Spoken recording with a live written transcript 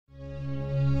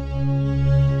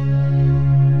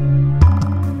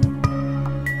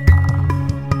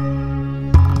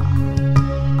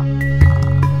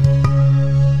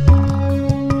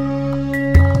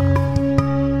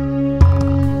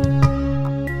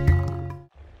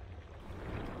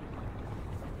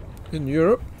In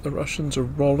Europe, the Russians are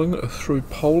rolling through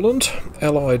Poland.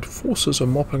 Allied forces are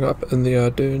mopping up in the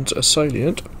Ardennes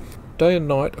salient. Day and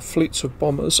night, fleets of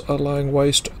bombers are laying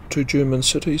waste to German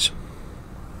cities.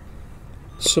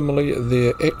 Similarly,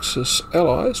 their Axis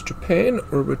allies, Japan,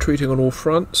 were retreating on all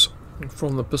fronts,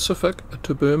 from the Pacific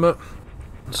to Burma.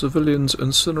 Civilians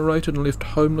incinerated and left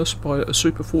homeless by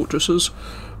super fortresses.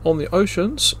 On the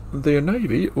oceans, their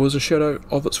navy was a shadow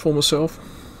of its former self.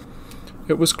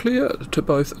 It was clear to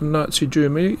both Nazi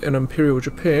Germany and Imperial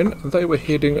Japan they were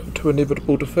heading to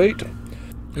inevitable defeat.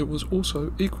 It was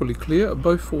also equally clear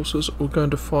both forces were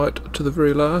going to fight to the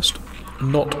very last,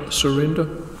 not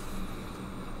surrender.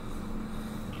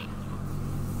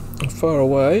 Far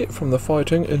away from the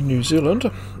fighting in New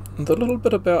Zealand, the little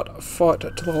bit about fight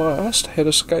to the last had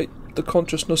escaped the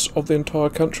consciousness of the entire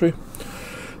country.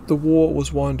 The war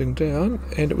was winding down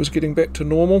and it was getting back to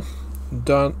normal.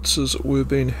 Dances were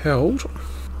being held.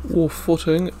 War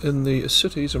footing in the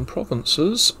cities and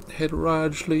provinces had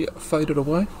largely faded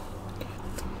away.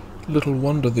 Little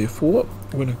wonder, therefore,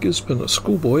 when a Gisborne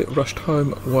schoolboy rushed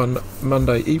home one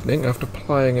Monday evening after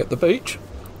playing at the beach,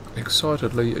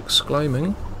 excitedly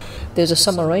exclaiming, "There's a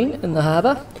submarine in the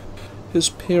harbour." His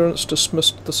parents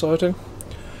dismissed the sighting.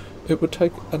 It would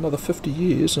take another 50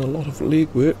 years and a lot of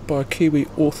legwork by a Kiwi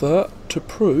author to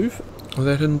prove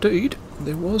that indeed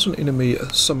there was an enemy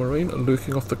submarine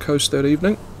lurking off the coast that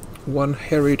evening, one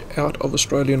harried out of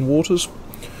Australian waters.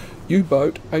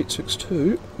 U-boat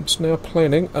 862 is now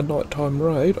planning a nighttime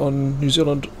raid on New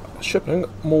Zealand shipping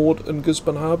moored in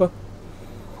Gisborne Harbour.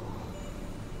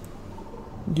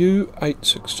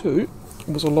 U-862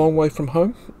 was a long way from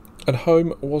home, and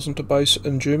home wasn't a base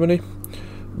in Germany,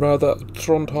 rather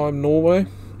Trondheim, Norway.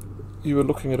 You were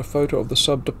looking at a photo of the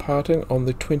sub departing on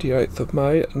the 28th of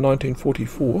May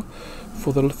 1944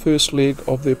 for the first leg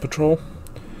of their patrol.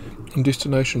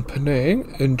 Destination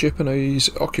Penang in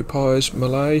Japanese occupies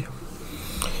Malay,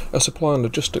 a supply and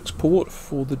logistics port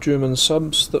for the German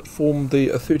subs that formed the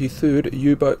 33rd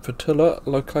U-boat flotilla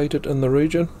located in the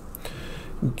region.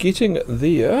 Getting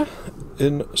there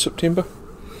in September.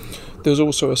 There was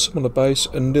also a similar base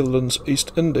in Netherlands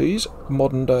East Indies,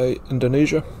 modern-day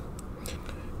Indonesia.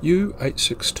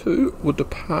 U-862 would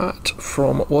depart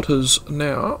from what is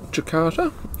now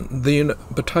Jakarta, then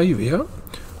Batavia,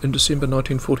 in December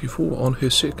 1944 on her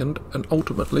second and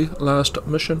ultimately last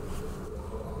mission.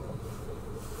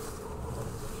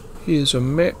 Here's a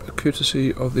map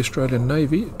courtesy of the Australian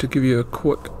Navy to give you a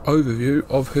quick overview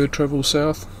of her travel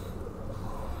south.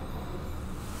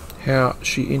 How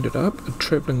she ended up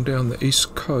travelling down the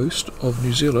east coast of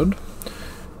New Zealand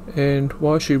and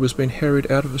why she was being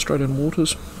harried out of Australian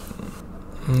waters.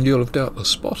 You'll have doubtless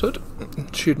spotted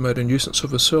she'd made a nuisance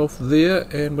of herself there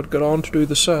and would go on to do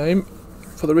the same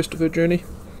for the rest of her journey.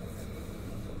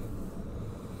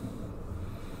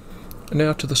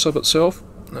 Now to the sub itself.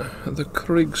 The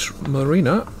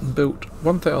Kriegsmarine built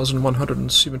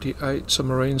 1,178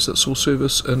 submarines that saw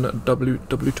service in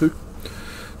WW2.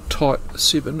 Type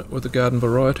 7 with the garden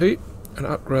variety, an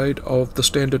upgrade of the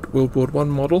standard World War I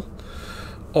model.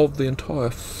 Of the entire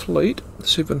fleet,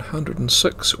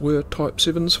 706 were Type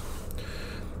 7s.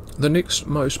 The next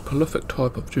most prolific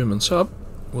type of German sub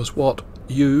was what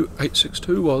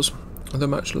U-862 was, the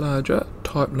much larger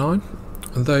Type 9.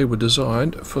 They were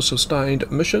designed for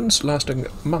sustained missions lasting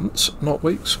months, not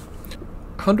weeks.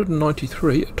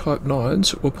 193 Type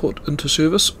 9s were put into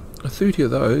service. 30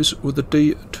 of those were the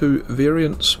D2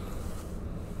 variants.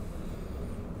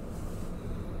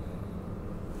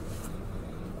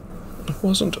 It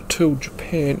wasn't until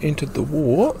Japan entered the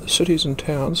war, cities and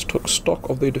towns took stock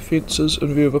of their defences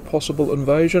in view of a possible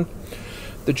invasion.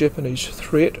 The Japanese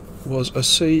threat was a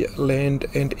sea, land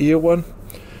and air one.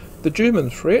 The German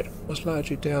threat was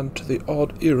largely down to the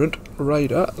odd errant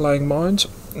raider laying mines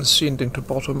and sending to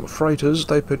bottom freighters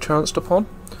they perchanced upon.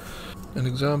 An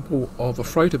example of a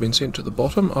freighter being sent to the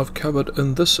bottom I've covered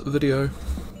in this video.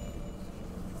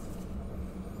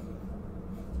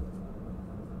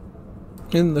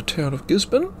 In the town of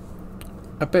Gisborne,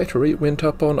 a battery went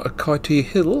up on a Kaikoura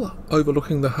hill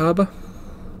overlooking the harbour.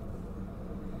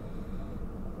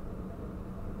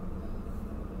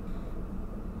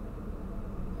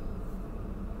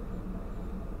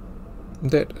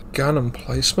 That gun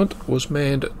emplacement was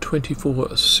manned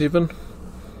 24/7.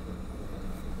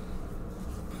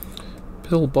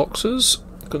 Pillboxes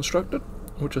constructed,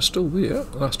 which are still there,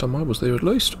 last time I was there at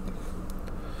least.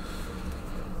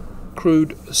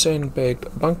 Crude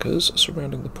sandbagged bunkers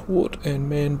surrounding the port and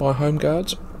manned by home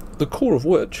guards, the core of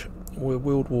which were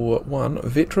World War I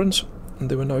veterans, and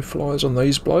there were no flies on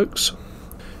these blokes.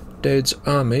 Dad's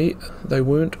army, they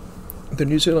weren't. The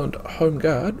New Zealand Home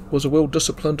Guard was a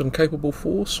well-disciplined and capable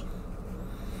force.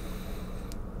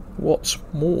 What's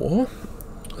more,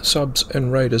 subs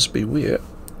and raiders beware,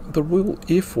 the Royal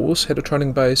Air Force had a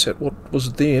training base at what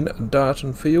was then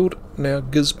Darton Field, now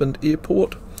Gisborne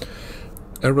Airport,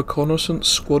 a reconnaissance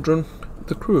squadron,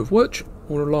 the crew of which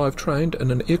were alive trained in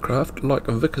an aircraft like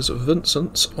Vickers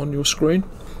Vincent's on your screen,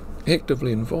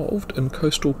 actively involved in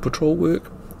coastal patrol work.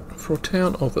 For a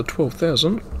town of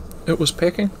 12,000, it was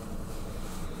packing.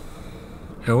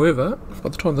 However, by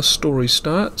the time the story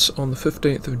starts, on the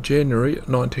 15th of January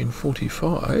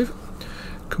 1945,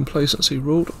 complacency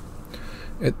ruled.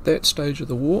 At that stage of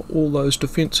the war, all those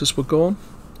defences were gone.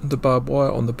 The barbed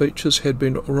wire on the beaches had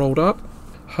been rolled up.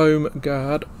 Home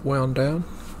Guard wound down.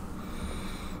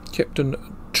 Captain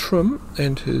Trim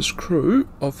and his crew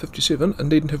of 57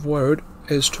 needn't have worried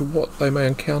as to what they may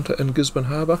encounter in Gisborne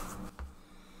Harbour.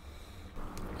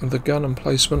 The gun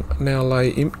emplacement now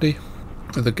lay empty,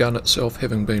 the gun itself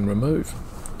having been removed.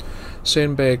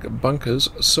 Sandbag bunkers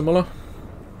similar.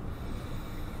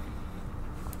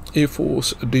 Air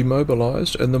Force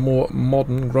demobilised, and the more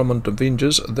modern Grumman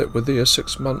Avengers that were there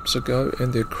 6 months ago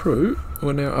and their crew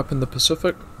were now up in the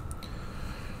Pacific.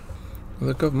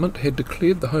 The government had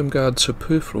declared the Home Guard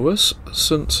superfluous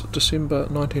since December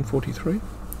 1943.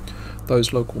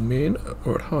 Those local men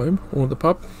were at home or in the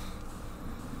pub.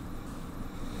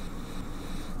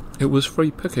 It was free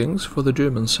pickings for the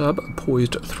German sub,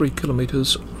 poised 3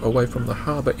 kilometres away from the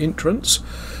harbour entrance,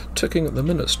 ticking the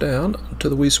minutes down to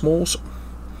the wee smalls.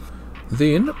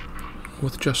 Then,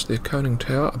 with just their coning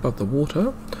tower above the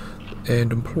water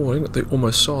and employing the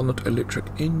almost silent electric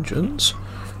engines,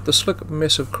 the slick,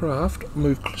 massive craft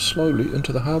moved slowly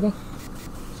into the harbour.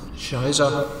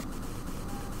 Scheiße!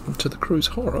 To the crew's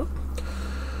horror,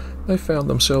 they found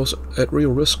themselves at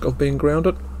real risk of being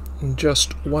grounded.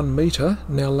 Just 1 metre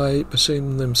now lay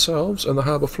between themselves and the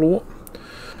harbour floor.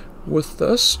 With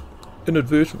this,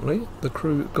 inadvertently, the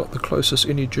crew got the closest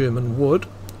any German would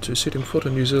to setting foot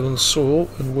in New Zealand's soil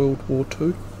in World War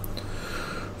II.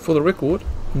 For the record,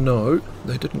 no,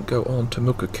 they didn't go on to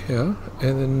milk a cow,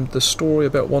 and the story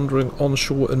about wandering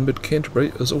onshore in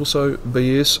mid-Canterbury is also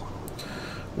BS.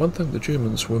 One thing the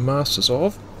Germans were masters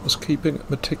of was keeping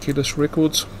meticulous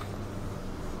records.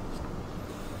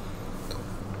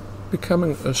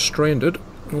 Becoming stranded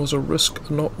was a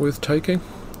risk not worth taking,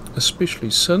 especially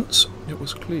since it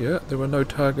was clear there were no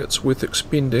targets worth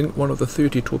expending one of the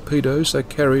 30 torpedoes they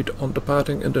carried on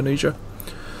departing Indonesia.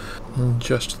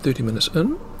 Just 30 minutes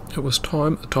in, it was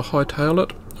time to hightail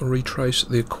it, retrace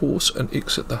their course and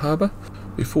exit the harbour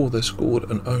before they scored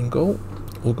an own goal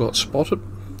or got spotted.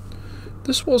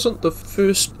 This wasn't the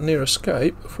first near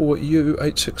escape for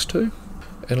U-862,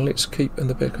 and let's keep in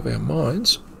the back of our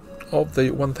minds, of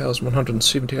the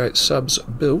 1,178 subs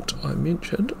built I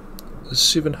mentioned,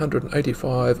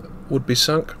 785 would be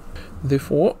sunk.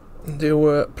 Therefore, there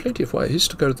were plenty of ways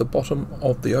to go to the bottom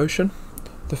of the ocean.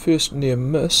 The first near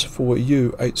miss for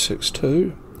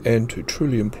U-862, and to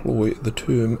truly employ the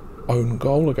term own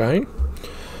goal again,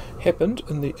 happened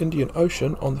in the Indian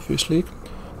Ocean on the first leg,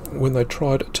 when they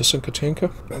tried to sink a tanker.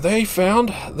 They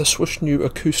found the swish new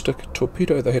acoustic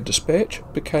torpedo they had dispatched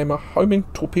became a homing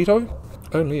torpedo.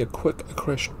 Only a quick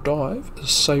crash dive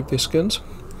saved their skins.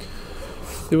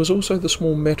 There was also the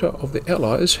small matter of the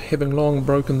Allies having long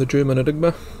broken the German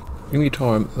enigma. Any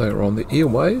time they were on the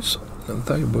airwaves,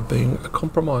 they were being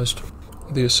compromised.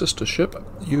 Their sister ship,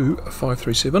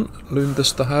 U-537, learned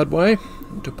this the hard way,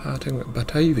 departing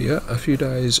Batavia a few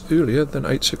days earlier than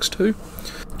 862.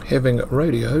 Having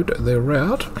radioed their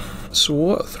route,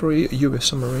 saw 3 US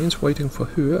submarines waiting for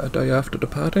her a day after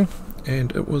departing,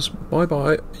 and it was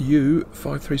bye-bye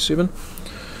U-537.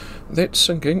 That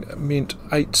sinking meant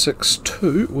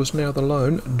 862 was now the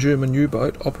lone German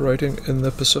U-boat operating in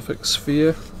the Pacific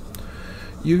sphere.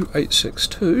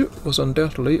 U-862 was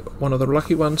undoubtedly one of the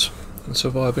lucky ones,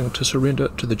 surviving to surrender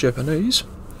to the Japanese,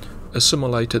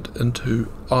 assimilated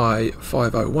into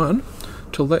I-501,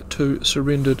 till that too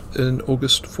surrendered in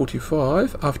August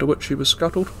 45, after which she was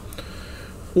scuttled.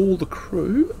 All the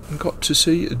crew got to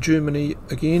see Germany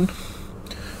again.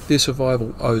 Their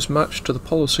survival owes much to the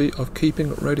policy of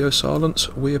keeping radio silence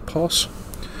where pos.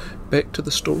 Back to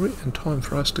the story, and time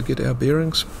for us to get our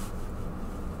bearings.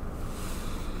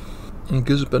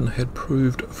 Gisborne had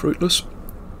proved fruitless.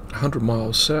 100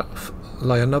 miles south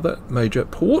lay another major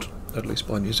port, at least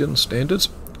by New Zealand standards,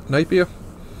 Napier,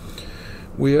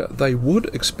 where they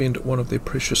would expend one of their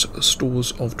precious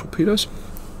stores of torpedoes.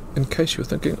 In case you're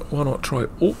thinking, why not try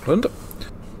Auckland?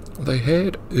 They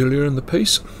had, earlier in the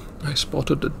piece, they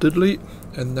spotted Diddley,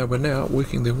 and they were now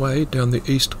working their way down the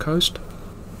east coast.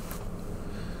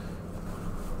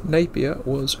 Napier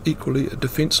was equally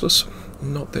defenceless,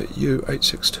 not that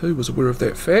U-862 was aware of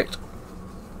that fact.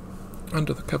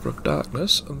 Under the cover of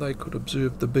darkness, they could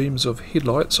observe the beams of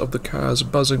headlights of the cars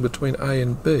buzzing between A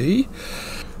and B,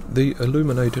 the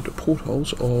illuminated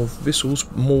portholes of vessels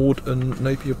moored in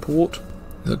Napier port,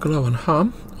 the glow and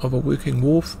hum of a working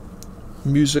wharf,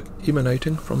 music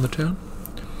emanating from the town.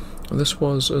 This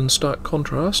was in stark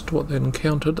contrast to what they had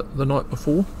encountered the night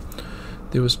before.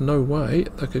 There was no way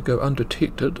they could go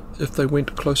undetected if they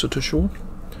went closer to shore.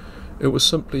 It was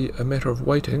simply a matter of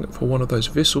waiting for one of those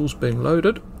vessels being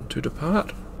loaded to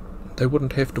depart. They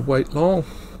wouldn't have to wait long.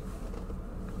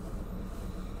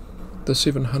 The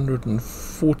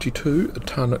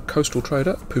 742-ton coastal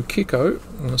trader Pukeko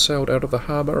sailed out of the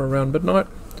harbour around midnight,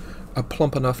 a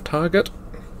plump enough target.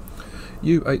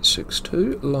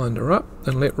 U-862 lined her up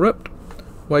and let rip,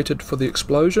 waited for the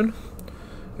explosion,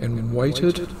 and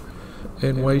waited,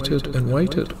 and waited, and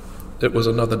waited. It was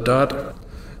another dud.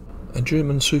 A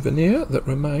German souvenir that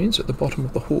remains at the bottom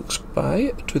of the Hawke's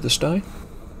Bay to this day.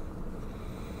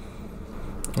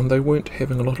 And they weren't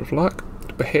having a lot of luck.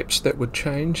 Perhaps that would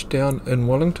change down in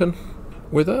Wellington.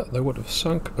 Whether they would have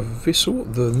sunk a vessel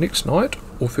the next night,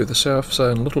 or further south, say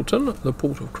in Littleton, the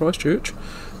port of Christchurch,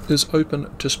 is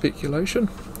open to speculation.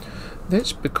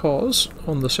 That's because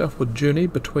on the southward journey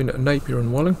between Napier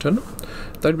and Wellington,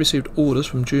 they'd received orders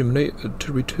from Germany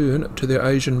to return to their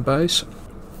Asian base.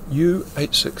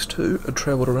 U-862 had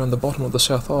travelled around the bottom of the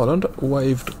South Island,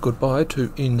 waved goodbye to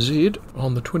NZ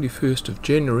on the 21st of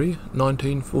January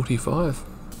 1945.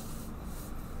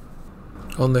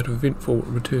 On that eventful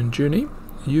return journey,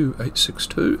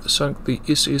 U-862 sunk the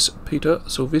SS Peter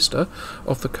Sylvester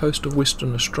off the coast of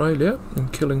Western Australia,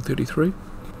 killing 33.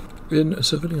 In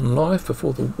civilian life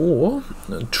before the war,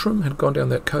 Trim had gone down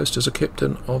that coast as a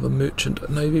captain of a merchant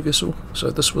navy vessel,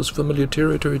 so this was familiar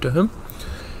territory to him.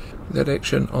 That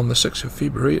action on the 6th of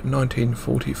February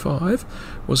 1945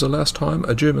 was the last time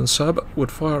a German sub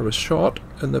would fire a shot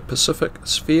in the Pacific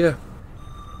sphere.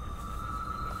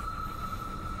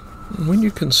 When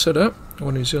you consider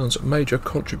one of New Zealand's major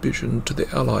contribution to the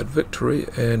Allied victory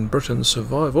and Britain's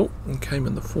survival came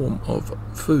in the form of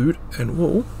food and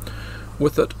wool,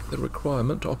 with it the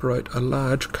requirement to operate a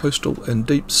large coastal and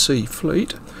deep sea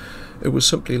fleet, it was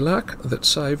simply luck that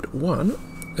saved one,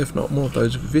 if not more, of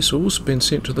those vessels being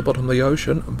sent to the bottom of the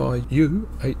ocean by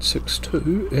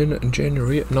U-862 in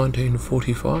January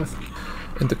 1945.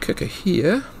 And the kicker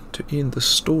here to end the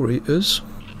story is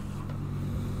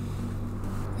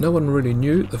no one really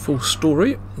knew the full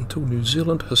story until New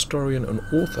Zealand historian and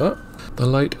author, the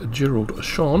late Gerald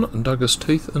Shone, dug his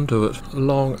teeth into it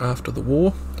long after the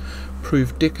war,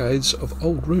 proved decades of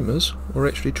old rumours were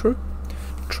actually true,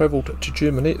 travelled to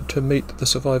Germany to meet the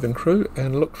surviving crew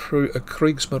and looked through a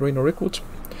Kriegsmarine records.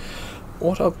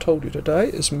 What I've told you today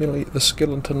is merely the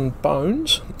skeleton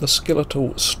bones, the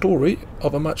skeletal story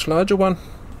of a much larger one.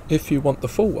 If you want the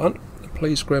full one,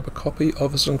 please grab a copy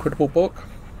of this incredible book.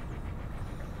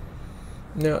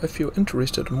 Now, if you're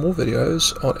interested in more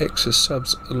videos on Axis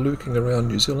subs lurking around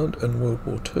New Zealand in World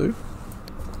War II,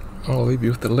 I'll leave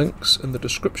you with the links in the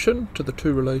description to the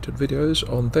two related videos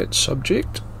on that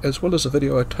subject, as well as a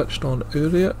video I touched on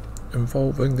earlier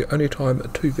involving the only time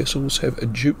two vessels have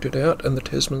duked it out in the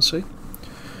Tasman Sea.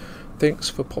 Thanks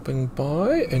for popping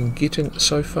by and getting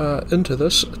so far into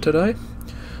this today,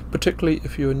 particularly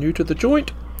if you're new to the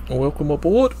joint. Welcome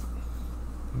aboard.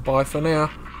 Bye for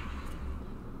now.